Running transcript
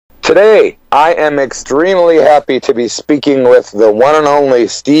Today, I am extremely happy to be speaking with the one and only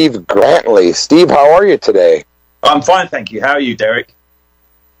Steve Grantley. Steve, how are you today? I'm fine, thank you. How are you, Derek?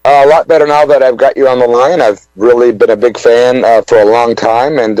 A lot better now that I've got you on the line. I've really been a big fan for a long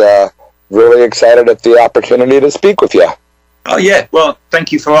time, and really excited at the opportunity to speak with you. Oh, yeah. Well,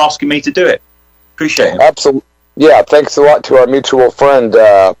 thank you for asking me to do it. Appreciate it. Absolutely. Yeah, thanks a lot to our mutual friend,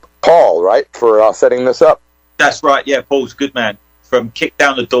 Paul, right, for setting this up. That's right. Yeah, Paul's a good man. From Kick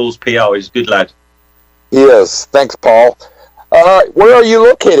Down the Doors PR, he's a good lad. He is. Thanks, Paul. Where are you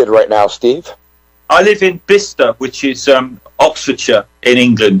located right now, Steve? I live in Bicester, which is Oxfordshire in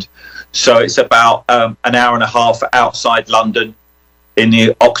England. So it's about an hour and a half outside London in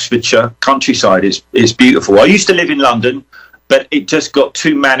the Oxfordshire countryside. It's beautiful. I used to live in London, but it just got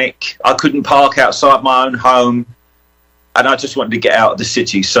too manic. I couldn't park outside my own home, and I just wanted to get out of the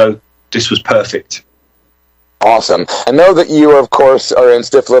city. So this was perfect. Awesome. I know that you, of course, are in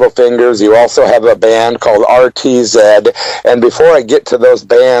Stiff Little Fingers. You also have a band called RT-ZED. And before I get to those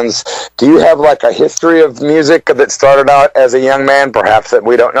bands, do you have like a history of music that started out as a young man, perhaps, that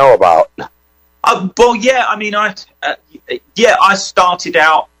we don't know about? Well, yeah. I mean, I started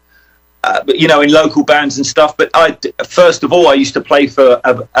out, in local bands and stuff. But first of all, I used to play for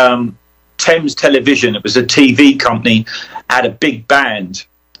Thames Television. It was a TV company, had a big band.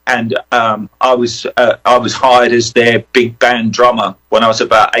 And I was hired as their big band drummer when I was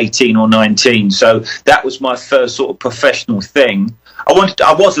about 18 or 19. So that was my first sort of professional thing. I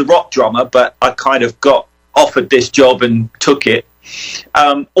was a rock drummer, but I kind of got offered this job and took it.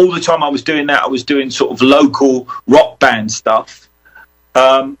 All the time I was doing that, I was doing sort of local rock band stuff.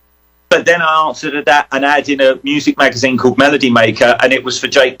 But then I answered to that an ad in a music magazine called Melody Maker, and it was for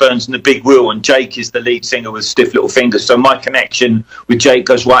Jake Burns and the Big Wheel, and Jake is the lead singer with Stiff Little Fingers. So my connection with Jake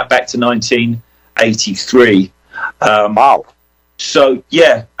goes right back to 1983. Wow. So,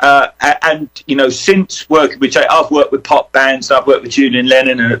 yeah, and, since working with Jake, I've worked with pop bands. I've worked with Julian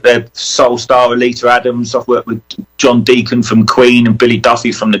Lennon and their soul star, Alita Adams. I've worked with John Deacon from Queen and Billy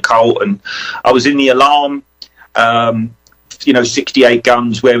Duffy from The Cult. And I was in The Alarm, 68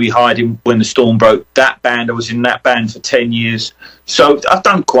 Guns, where we hired him when the storm broke. That band, I was in that band for 10 years. So I've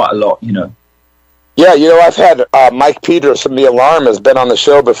done quite a lot, Yeah, I've had Mike Peters from The Alarm has been on the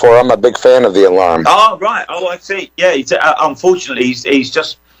show before. I'm a big fan of The Alarm. Oh, right. Oh, I see. Yeah, unfortunately,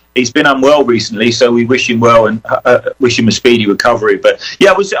 he's been unwell recently, so we wish him well and wish him a speedy recovery. But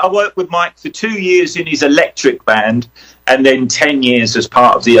yeah, I worked with Mike for 2 years in his electric band and then 10 years as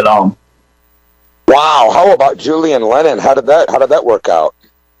part of The Alarm. Wow, how about Julian Lennon? How did that work out?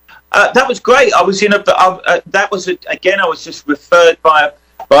 That was great. I was in I was just referred by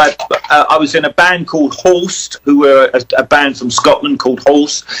I was in a band called Horst, who were a band from Scotland called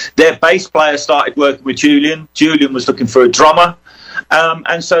Horst. Their bass player started working with Julian. Julian was looking for a drummer,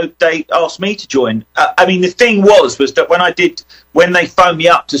 and so they asked me to join. The thing was that when they phoned me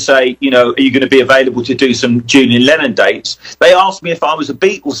up to say, are you going to be available to do some Julian Lennon dates, they asked me if I was a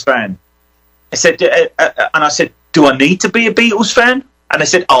Beatles fan. I said, do I need to be a Beatles fan? And they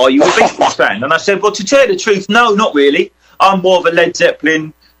said, are you a Beatles fan? And I said, well, to tell you the truth, no, not really. I'm more of a Led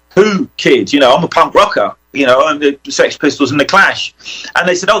Zeppelin, Who kid. I'm a punk rocker. I'm the Sex Pistols and the Clash. And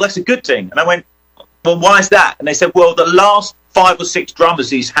they said, oh, that's a good thing. And I went, well, why is that? And they said, well, the last 5 or 6 drummers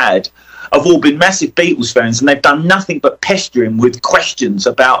he's had have all been massive Beatles fans, and they've done nothing but pester him with questions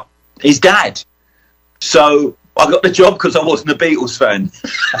about his dad. So I got the job because I wasn't a Beatles fan.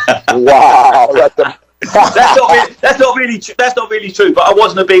 Wow, that's not really true. But I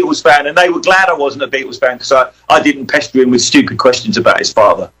wasn't a Beatles fan, and they were glad I wasn't a Beatles fan because I didn't pester him with stupid questions about his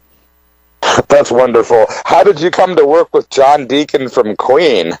father. That's wonderful. How did you come to work with John Deacon from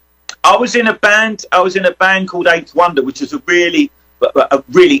Queen? I was in a band called Eighth Wonder, which is a really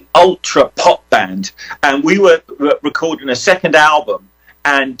ultra pop band, and we were recording a second album,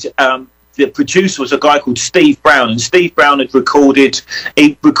 and the producer was a guy called Steve Brown, and Steve Brown had recorded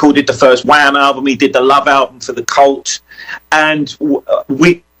the first Wham album. He did the Love album for The Cult, and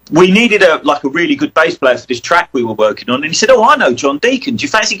we needed a really good bass player for this track we were working on. And he said, oh, I know John Deacon. Do you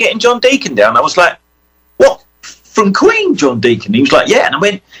fancy getting John Deacon down? I was like, what? From Queen, John Deacon? He was like, yeah. And I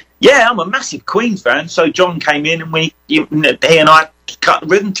went, yeah, I'm a massive Queen fan. So John came in, and he and I cut the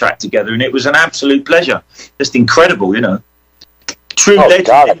rhythm track together, and it was an absolute pleasure. Just incredible, True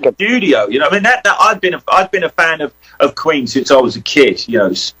legend in the studio. I've been a fan of Queen since I was a kid.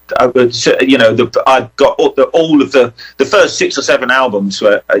 I've got all of the first 6 or 7 albums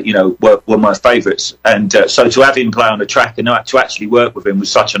were my favourites, and so to have him play on the track and to actually work with him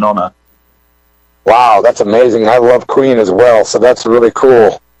was such an honour. Wow, that's amazing. I love Queen as well, so that's really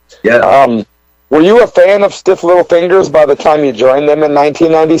cool. Yeah. Were you a fan of Stiff Little Fingers by the time you joined them in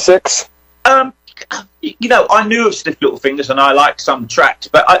 1996? You know, I knew of Stiff Little Fingers and I liked some tracks,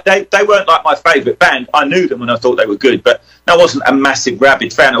 but they weren't like my favourite band. I knew them and I thought they were good, but I wasn't a massive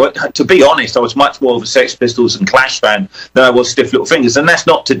rabid fan. To be honest, I was much more of a Sex Pistols and Clash fan than I was Stiff Little Fingers. And that's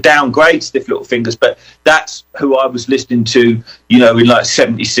not to downgrade Stiff Little Fingers, but that's who I was listening to, you know, in like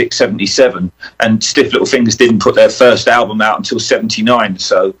 76, 77. And Stiff Little Fingers didn't put their first album out until 79.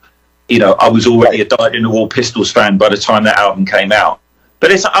 So, you know, I was already a dyed-in-the-wool Pistols fan by the time that album came out.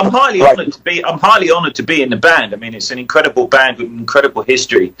 But I'm highly honoured to be. I'm highly honoured to be in the band. I mean, it's an incredible band with an incredible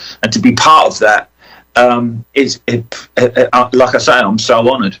history, and to be part of that like I say, I'm so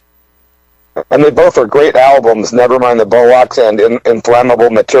honoured. And they both are great albums. Never mind the Bollocks and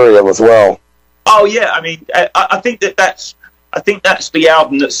Inflammable Material as well. Oh yeah, I mean, I think that's the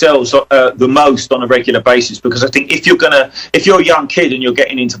album that sells the most on a regular basis, because I think if you're a young kid and you're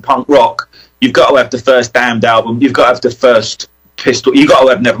getting into punk rock, you've got to have the first Damned album. You've got to have the first Pistol. You got to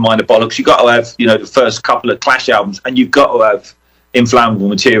have Nevermind the Bollocks. You got to have, you know, the first couple of Clash albums, and you've got to have Inflammable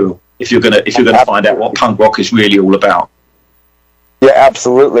Material if you're gonna find out what punk rock is really all about. Yeah,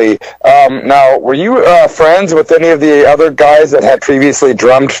 absolutely. Now, were you friends with any of the other guys that had previously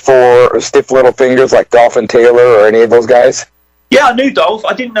drummed for Stiff Little Fingers, like Dolphin Taylor or any of those guys? Yeah, I knew Dolph.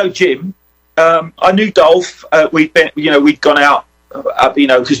 I didn't know Jim. I knew Dolph. We'd gone out. You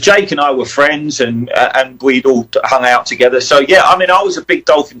know, because Jake and I were friends, and we'd all hung out together. So yeah, I mean, I was a big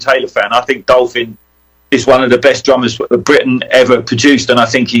Dolphin Taylor fan. I think Dolphin is one of the best drummers that Britain ever produced, and I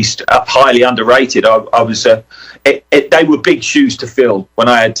think he's highly underrated. They were big shoes to fill when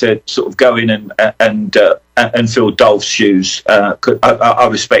I had to sort of go in and fill Dolph's shoes. I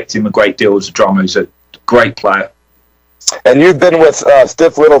respect him a great deal as a drummer. He's a great player. And you've been with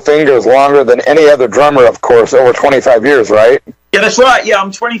Stiff Little Fingers longer than any other drummer, of course, over 25 years, right? Yeah, that's right. Yeah,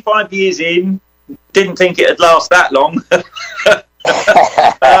 I'm 25 years in. Didn't think it'd last that long.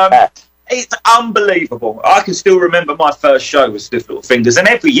 It's unbelievable. I can still remember my first show with Stiff Little Fingers, and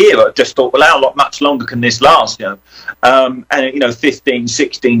every year I just thought, well, how much longer can this last? You know, and you know, 15,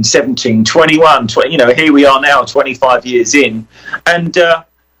 16, 17, 21, 20, you know, here we are now, 25 years in, and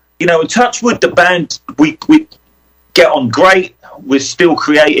you know, touch wood, the band we get on great. We're still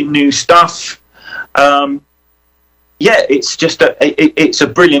creating new stuff. Yeah, it's just it's a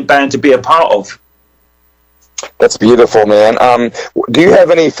brilliant band to be a part of. That's beautiful, man. Do you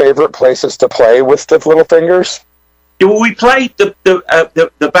have any favorite places to play with Stiff Little Fingers? Yeah, well, we played the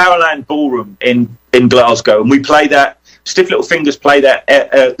Barrowland Ballroom in Glasgow, and we play that. Stiff Little Fingers play that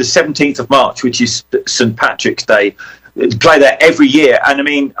the 17th of March, which is St. Patrick's Day. They play that every year, and I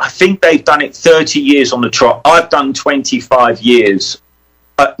mean, I think they've done it 30 years on the trot. I've done 25 years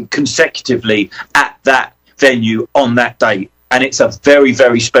consecutively at that venue on that date, and it's a very,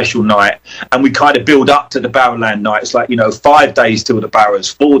 very special night, and we kind of build up to the Barrowland night. It's like, you know, 5 days till the Barrows,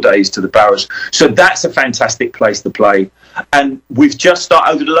 4 days to the Barrows, so that's a fantastic place to play. And we've just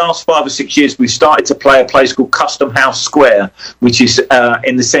started, over the last 5 or 6 years, we've started to play a place called Custom House Square, which is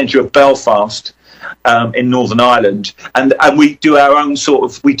in the centre of Belfast, in Northern Ireland, and we do our own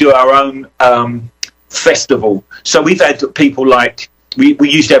festival. So we've had people like, we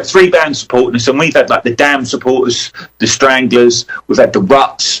used to have 3 bands supporting us, and we've had like the Damned supporters, the Stranglers, we've had the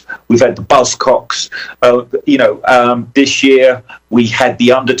Ruts, we've had the Buzzcocks, you know, this year we had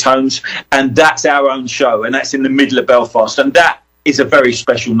the Undertones, and that's our own show, and that's in the middle of Belfast, and that is a very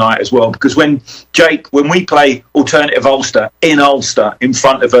special night as well, because when we play alternative Ulster in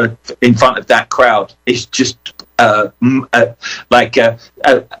front of that crowd, it's just like a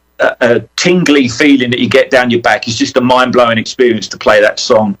tingly feeling that you get down your back. It's just a mind-blowing experience to play that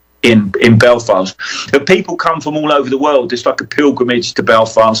song in Belfast. But people come from all over the world. It's like a pilgrimage to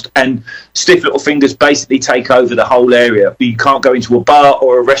Belfast, and Stiff Little Fingers basically take over the whole area. You can't go into a bar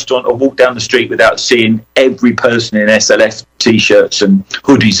or a restaurant or walk down the street without seeing every person in SLF t-shirts and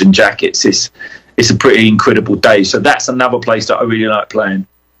hoodies and jackets. It's a pretty incredible day. So that's another place that I really like playing.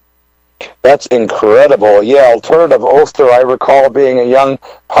 That's incredible. Yeah, Alternative Ulster, I recall being a young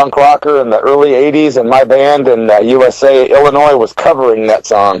punk rocker in the early 80s, and my band in USA, Illinois, was covering that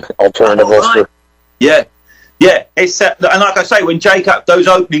song, Alternative Ulster. Yeah. It's and like I say, when Jake up those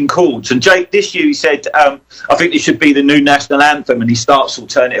opening chords, and Jake this year he said, I think this should be the new national anthem, and he starts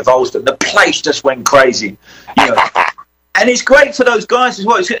Alternative Ulster. The place just went crazy, you know. And it's great for those guys as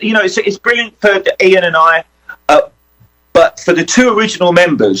well. It's brilliant for Ian and I. But for the 2 original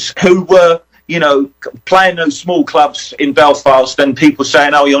members who were, you know, playing those small clubs in Belfast, and people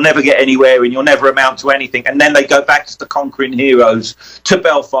saying, oh, you'll never get anywhere and you'll never amount to anything. And then they go back to the conquering heroes to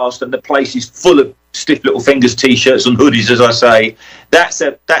Belfast, and the place is full of Stiff Little Fingers t-shirts and hoodies, as I say. That's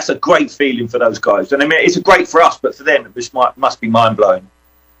a great feeling for those guys, and I mean it's great for us, but for them it just must be mind-blowing.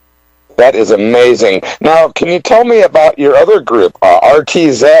 That is amazing. Now, can you tell me about your other group,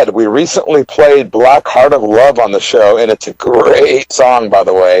 RT-ZED? We recently played Black Heart of Love on the show, and it's a great song, by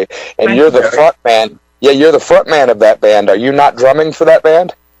the way. And you're the front man. Yeah, you're the front man of that band. Are you not drumming for that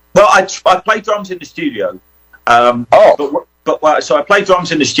band? Well, I play drums in the studio. So I play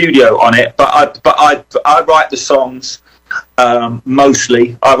drums in the studio on it, but I write the songs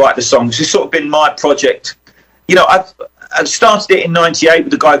mostly. I write the songs. It's sort of been my project. You know, I started it in '98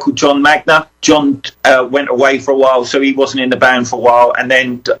 with a guy called John Magna. John went away for a while, so he wasn't in the band for a while. And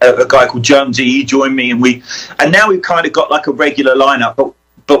then a guy called Jonesy, he joined me, and now we've kind of got like a regular lineup.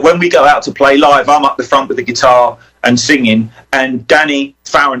 But when we go out to play live, I'm up the front with the guitar and singing, and Danny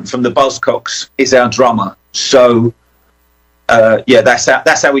Farrant from the Buzzcocks is our drummer. So yeah,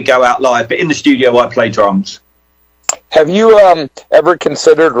 that's how we go out live. But in the studio, I play drums. Have you ever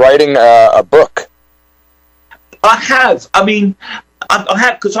considered writing a book? I have. I mean, I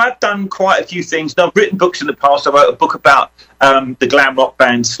have, because I've done quite a few things. Now, I've written books in the past. I wrote a book about the glam rock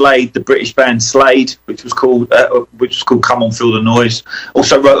band Slade, the British band Slade, which was called Come On Feel the Noise.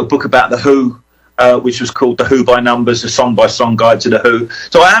 Also wrote a book about The Who, which was called The Who by Numbers, a song-by-song guide to The Who.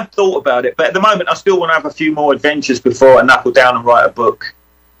 So I have thought about it, but at the moment I still want to have a few more adventures before I knuckle down and write a book.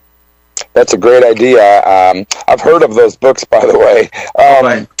 That's a great idea. I've heard of those books, by the way.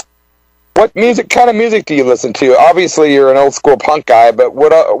 Right. What kind of music do you listen to? Obviously, you're an old school punk guy, but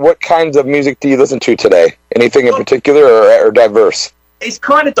what kinds of music do you listen to today? Anything in particular, or diverse? It's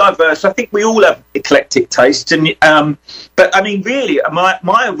kind of diverse. I think we all have eclectic tastes, and but I mean, really,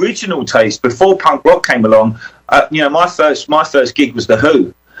 my original taste before punk rock came along, you know, my first gig was The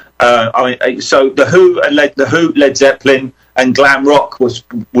Who. So The Who and Led Zeppelin, and glam rock was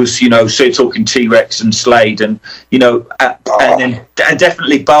you know, so you're talking T-Rex and Slade, and you know, and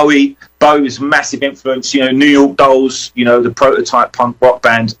definitely Bowie. Bowie was a massive influence. You know, New York Dolls, you know, the prototype punk rock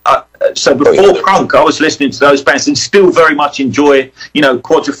band. So before punk, I was listening to those bands and still very much enjoy, you know,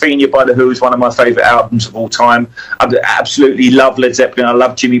 Quadrophenia by The Who is one of my favourite albums of all time. I absolutely love Led Zeppelin. I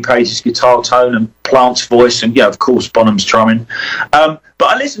love Jimmy Page's guitar tone and Plant's voice, and yeah, of course Bonham's drumming. But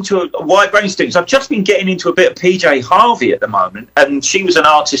I listen to a wide range of things. I've just been getting into a bit of PJ Harvey at the moment, and she was an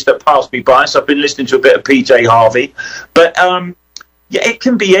artist that passed me by, so I've been listening to a bit of PJ Harvey. But yeah, it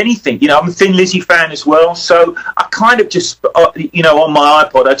can be anything. You know, I'm a Thin Lizzy fan as well, so I kind of just, you know, on my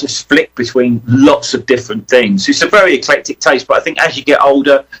iPod, I just flick between lots of different things. It's a very eclectic taste, but I think as you get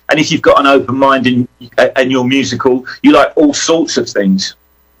older, and if you've got an open mind and you're musical, you like all sorts of things.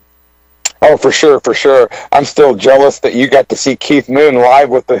 Oh, for sure, for sure. I'm still jealous that you got to see Keith Moon live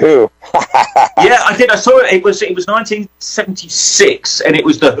with The Who. Yeah, I did. I saw it. It was 1976, and it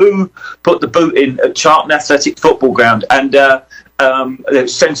was The Who put the boot in at Charlton Athletic Football Ground, and the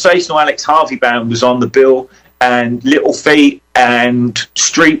sensational Alex Harvey band was on the bill, and Little Feat and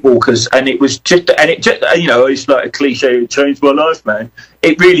Streetwalkers, and it just you know, it's like a cliche, it changed my life, man.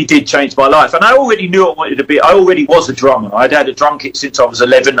 It really did change my life, and I already knew I wanted to be. I already was a drummer. I'd had a drum kit since I was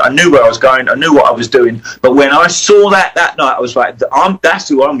 11. I knew where I was going. I knew what I was doing. But when I saw that night, I was like, that's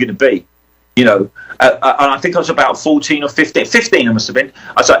who I'm going to be. You know, and I think I was about 14 or 15. 15 I must have been.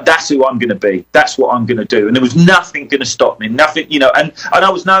 I was like, that's who I'm going to be. That's what I'm going to do. And there was nothing going to stop me. Nothing, you know. And I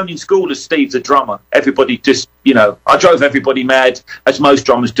was known in school as Steve the drummer. Everybody just, you know, I drove everybody mad, as most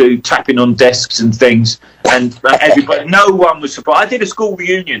drummers do, tapping on desks and things. And everybody, no one was surprised. I did a school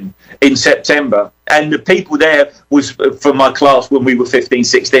reunion in September, and the people there was from my class when we were 15,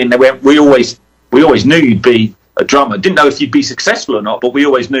 16. They went, we always knew you'd be a drummer. Didn't know if you'd be successful or not, but we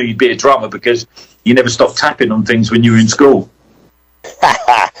always knew you'd be a drummer because you never stopped tapping on things when you were in school.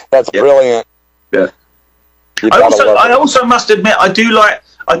 That's brilliant. Yeah. I also must admit I do like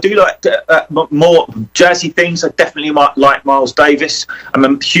more jazzy things. I definitely might like Miles Davis. I'm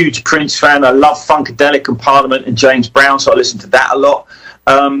a huge Prince fan. I love Funkadelic and Parliament and James Brown, so I listen to that a lot.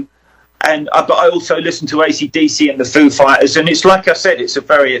 But I also listen to AC/DC and the Foo Fighters, and it's like I said, it's a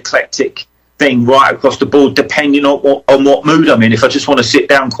very eclectic thing right across the board, depending on what mood I'm in. If I just want to sit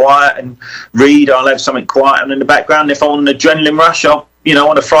down quiet and read, I'll have something quiet on in the background. If I'm on an adrenaline rush, I'll, you know,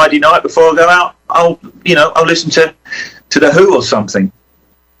 on a Friday night before I go out, I'll listen to The Who or something.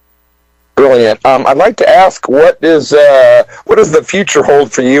 Brilliant. I'd like to ask, what does the future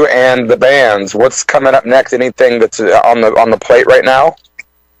hold for you and the bands? What's coming up next? Anything that's on the plate right now?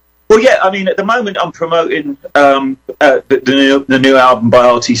 Well, yeah, I mean, at the moment I'm promoting the new album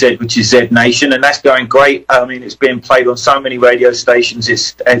by RT-ZED, which is ZED Nation, and that's going great. I mean, it's being played on so many radio stations.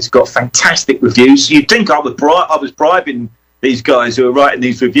 It's got fantastic reviews. You'd think I was bribing these guys who are writing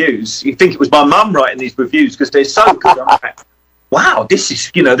these reviews. You think it was my mum writing these reviews because they're so good. I'm like, wow, this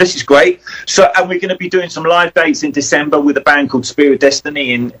is great. So, and we're going to be doing some live dates in December with a band called Spirit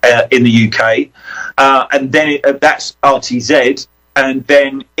Destiny in the UK, and then that's RT-ZED. And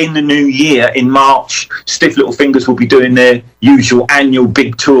then in the new year, in March, Stiff Little Fingers will be doing their usual annual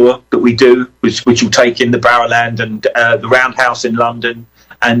big tour that we do, which will take in the Barrowland and the Roundhouse in London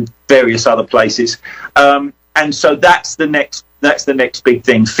and various other places. And so that's the next big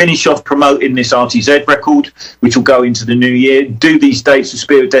thing. Finish off promoting this RT-ZED record, which will go into the new year. Do these dates of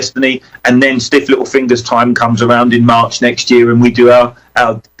Spirit Destiny, and then Stiff Little Fingers time comes around in March next year, and we do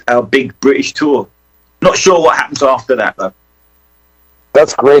our big British tour. Not sure what happens after that, though.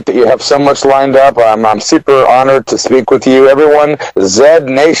 That's great that you have so much lined up. I'm super honored to speak with you. Everyone, Zed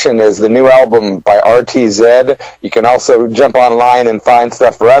Nation is the new album by RT-ZED. You can also jump online and find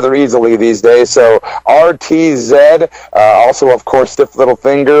stuff rather easily these days. So RT-ZED, also, of course, Stiff Little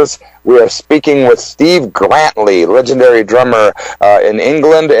Fingers. We are speaking with Steve Grantley, legendary drummer in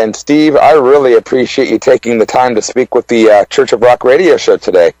England. And Steve, I really appreciate you taking the time to speak with the Church of Rock radio show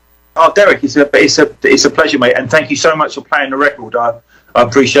today. Oh, Derek, it's a pleasure, mate, and thank you so much for playing the record. I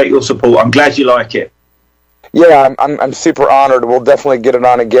appreciate your support. I'm glad you like it. Yeah, I'm super honored. We'll definitely get it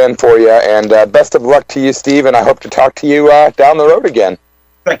on again for you, and best of luck to you, Steve, and I hope to talk to you down the road again.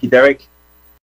 Thank you, Derek.